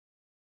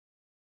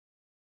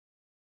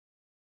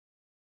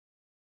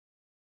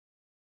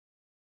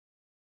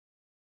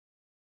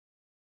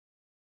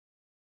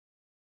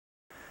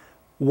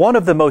One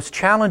of the most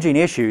challenging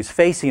issues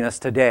facing us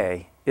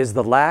today is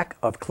the lack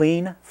of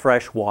clean,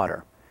 fresh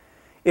water.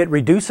 It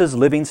reduces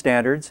living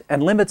standards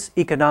and limits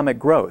economic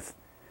growth.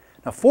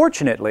 Now,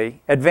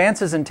 fortunately,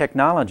 advances in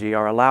technology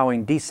are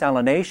allowing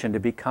desalination to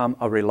become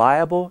a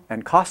reliable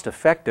and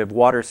cost-effective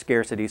water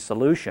scarcity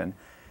solution,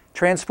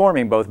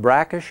 transforming both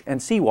brackish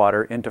and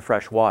seawater into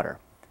fresh water.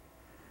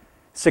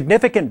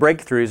 Significant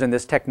breakthroughs in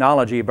this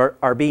technology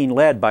are being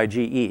led by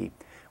GE,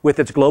 with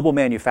its global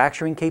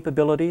manufacturing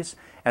capabilities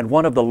and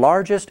one of the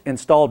largest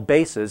installed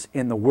bases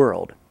in the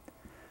world.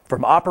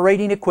 From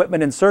operating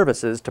equipment and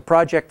services to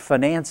project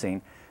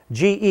financing,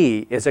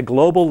 GE is a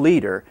global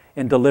leader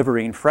in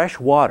delivering fresh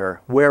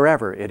water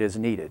wherever it is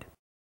needed.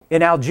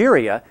 In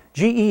Algeria,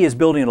 GE is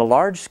building a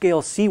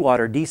large-scale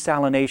seawater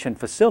desalination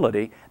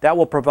facility that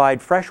will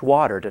provide fresh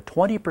water to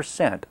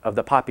 20% of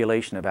the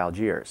population of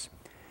Algiers.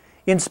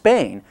 In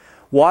Spain,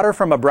 water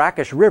from a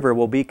brackish river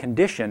will be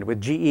conditioned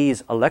with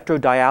GE's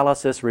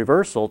electrodialysis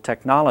reversal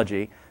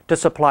technology to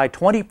supply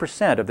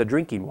 20% of the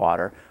drinking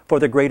water for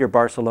the greater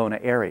Barcelona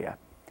area.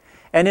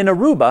 And in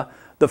Aruba,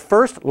 the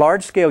first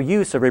large-scale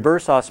use of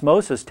reverse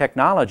osmosis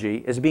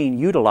technology is being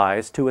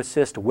utilized to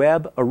assist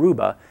Web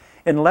Aruba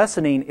in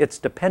lessening its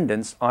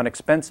dependence on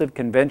expensive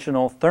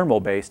conventional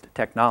thermal-based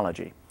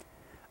technology.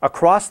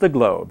 Across the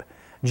globe,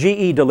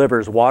 GE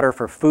delivers water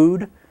for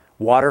food,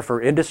 water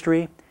for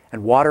industry,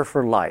 and water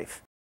for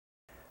life.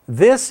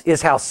 This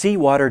is how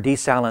seawater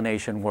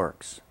desalination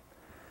works.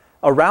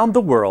 Around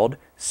the world,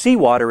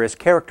 seawater is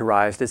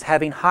characterized as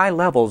having high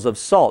levels of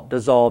salt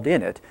dissolved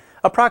in it,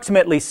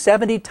 approximately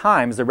 70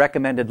 times the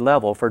recommended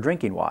level for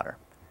drinking water.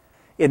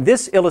 In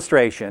this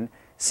illustration,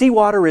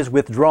 seawater is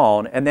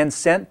withdrawn and then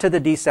sent to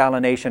the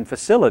desalination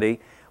facility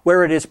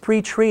where it is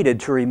pre-treated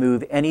to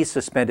remove any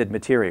suspended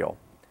material.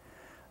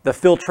 The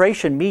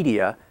filtration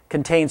media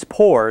contains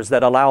pores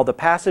that allow the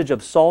passage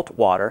of salt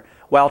water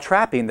while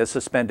trapping the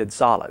suspended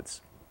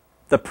solids.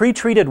 The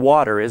pre-treated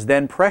water is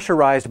then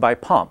pressurized by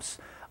pumps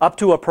up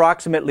to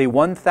approximately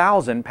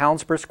 1,000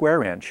 pounds per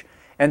square inch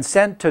and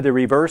sent to the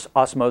reverse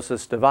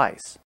osmosis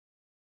device.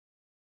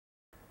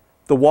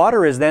 The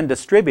water is then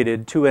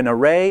distributed to an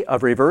array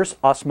of reverse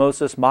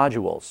osmosis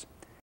modules.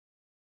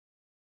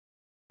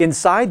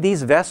 Inside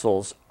these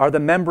vessels are the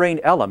membrane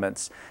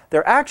elements.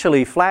 They're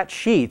actually flat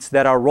sheets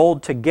that are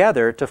rolled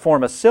together to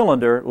form a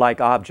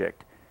cylinder-like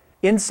object.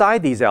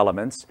 Inside these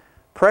elements,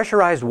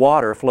 pressurized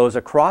water flows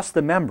across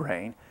the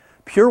membrane.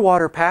 Pure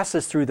water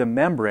passes through the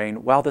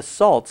membrane while the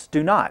salts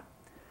do not.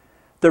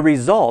 The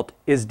result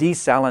is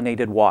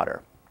desalinated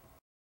water.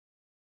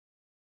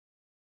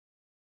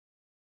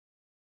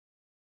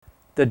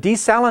 The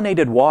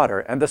desalinated water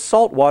and the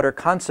salt water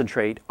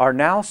concentrate are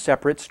now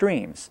separate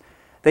streams.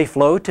 They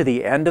flow to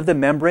the end of the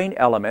membrane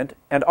element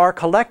and are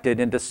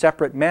collected into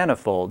separate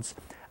manifolds,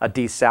 a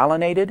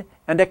desalinated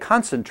and a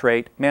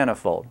concentrate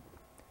manifold.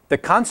 The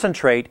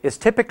concentrate is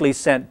typically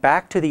sent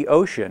back to the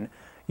ocean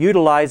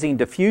utilizing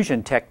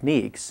diffusion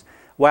techniques,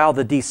 while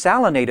the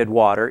desalinated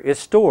water is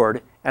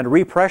stored and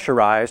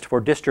repressurized for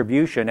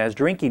distribution as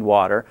drinking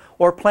water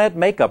or plant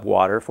makeup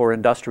water for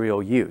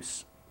industrial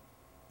use.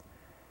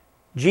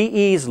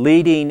 GE's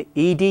leading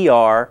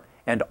EDR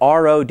and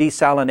RO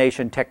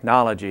desalination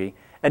technology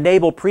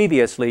enable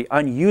previously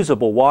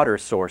unusable water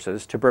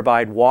sources to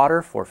provide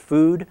water for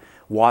food,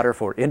 water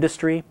for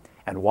industry,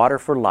 and water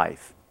for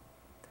life.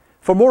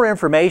 For more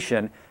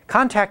information,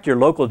 contact your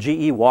local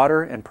GE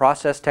Water and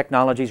Process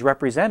Technologies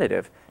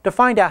representative to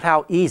find out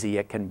how easy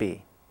it can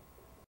be.